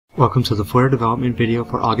Welcome to the Flare development video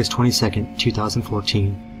for August 22nd,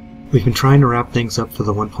 2014. We've been trying to wrap things up for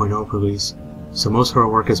the 1.0 release, so most of our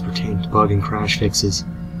work has pertained to bug and crash fixes.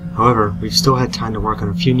 However, we've still had time to work on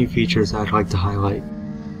a few new features that I'd like to highlight.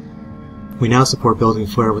 We now support building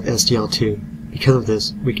Flare with SDL2. Because of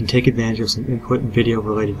this, we can take advantage of some input and video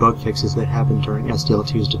related bug fixes that happened during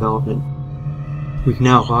SDL2's development. We've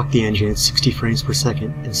now locked the engine at 60 frames per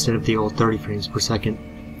second instead of the old 30 frames per second.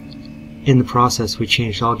 In the process, we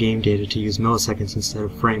changed all game data to use milliseconds instead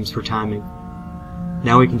of frames for timing.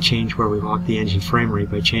 Now we can change where we lock the engine frame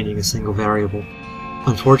rate by changing a single variable.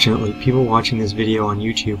 Unfortunately, people watching this video on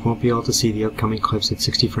YouTube won't be able to see the upcoming clips at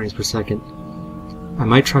 60 frames per second. I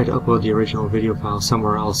might try to upload the original video file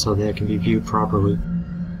somewhere else so that it can be viewed properly.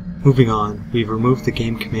 Moving on, we've removed the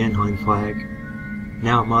game command line flag.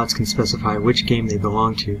 Now mods can specify which game they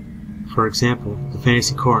belong to. For example, the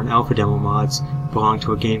Fantasy Core and Alpha Demo mods belong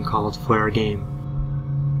to a game called Flare Game.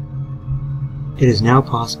 It is now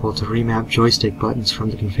possible to remap joystick buttons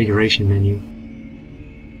from the configuration menu.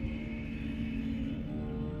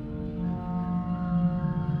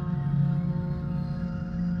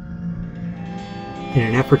 In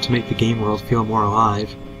an effort to make the game world feel more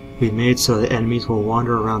alive, we've made so that enemies will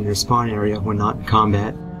wander around their spawn area when not in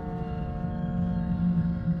combat.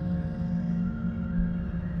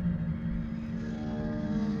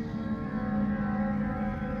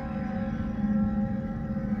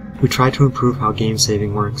 We try to improve how game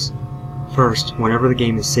saving works. First, whenever the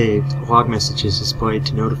game is saved, a log message is displayed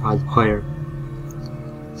to notify the player.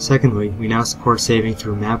 Secondly, we now support saving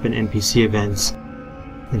through map and NPC events.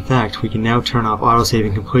 In fact, we can now turn off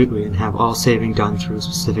autosaving completely and have all saving done through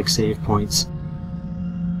specific save points.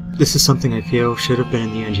 This is something I feel should have been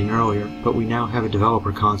in the engine earlier, but we now have a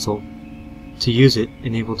developer console. To use it,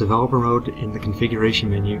 enable developer mode in the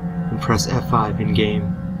configuration menu and press F5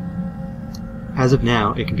 in-game. As of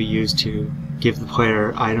now, it can be used to give the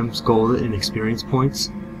player items, gold, and experience points,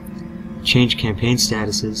 change campaign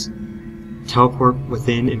statuses, teleport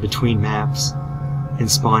within and between maps, and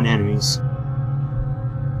spawn enemies.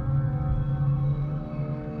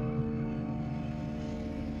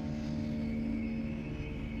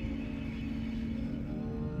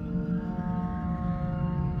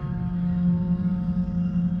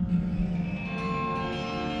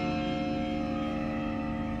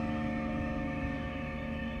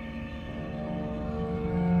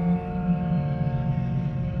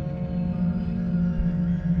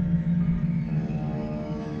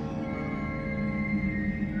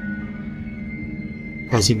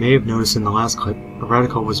 As you may have noticed in the last clip, a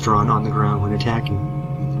reticle was drawn on the ground when attacking.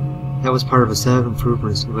 That was part of a set of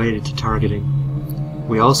improvements related to targeting.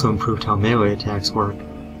 We also improved how melee attacks work.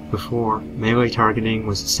 Before, melee targeting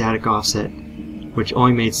was a static offset, which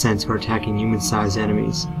only made sense for attacking human-sized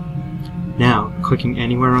enemies. Now, clicking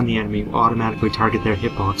anywhere on the enemy will automatically target their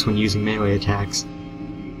hitbox when using melee attacks.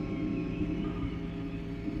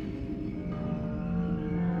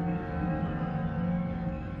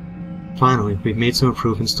 Finally, we've made some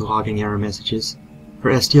improvements to logging error messages.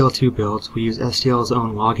 For SDL2 builds, we use SDL's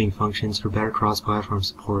own logging functions for better cross-platform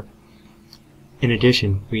support. In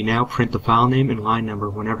addition, we now print the file name and line number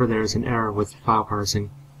whenever there is an error with file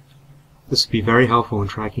parsing. This will be very helpful in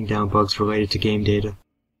tracking down bugs related to game data.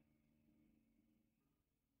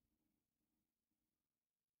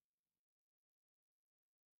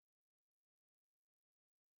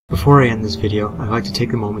 Before I end this video, I'd like to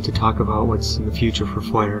take a moment to talk about what's in the future for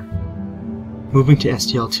Flare. Moving to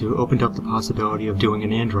SDL2 opened up the possibility of doing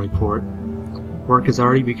an Android port. Work has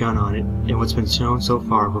already begun on it, and what's been shown so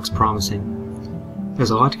far looks promising.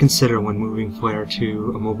 There's a lot to consider when moving Flare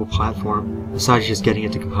to a mobile platform, besides just getting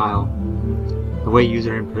it to compile. The way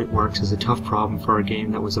user input works is a tough problem for a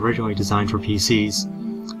game that was originally designed for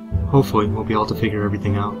PCs. Hopefully, we'll be able to figure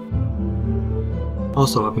everything out.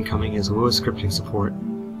 Also up and coming is Lua scripting support.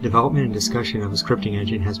 Development and discussion of a scripting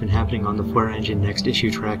engine has been happening on the Flare Engine Next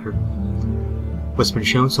Issue Tracker. What's been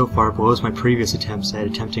shown so far blows my previous attempts at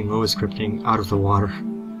attempting Lua scripting out of the water.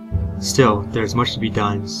 Still, there's much to be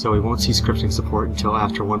done, so we won't see scripting support until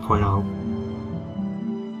after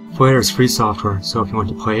 1.0. Flare is free software, so if you want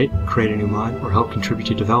to play it, create a new mod, or help contribute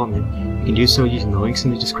to development, you can do so using the links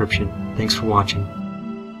in the description. Thanks for watching.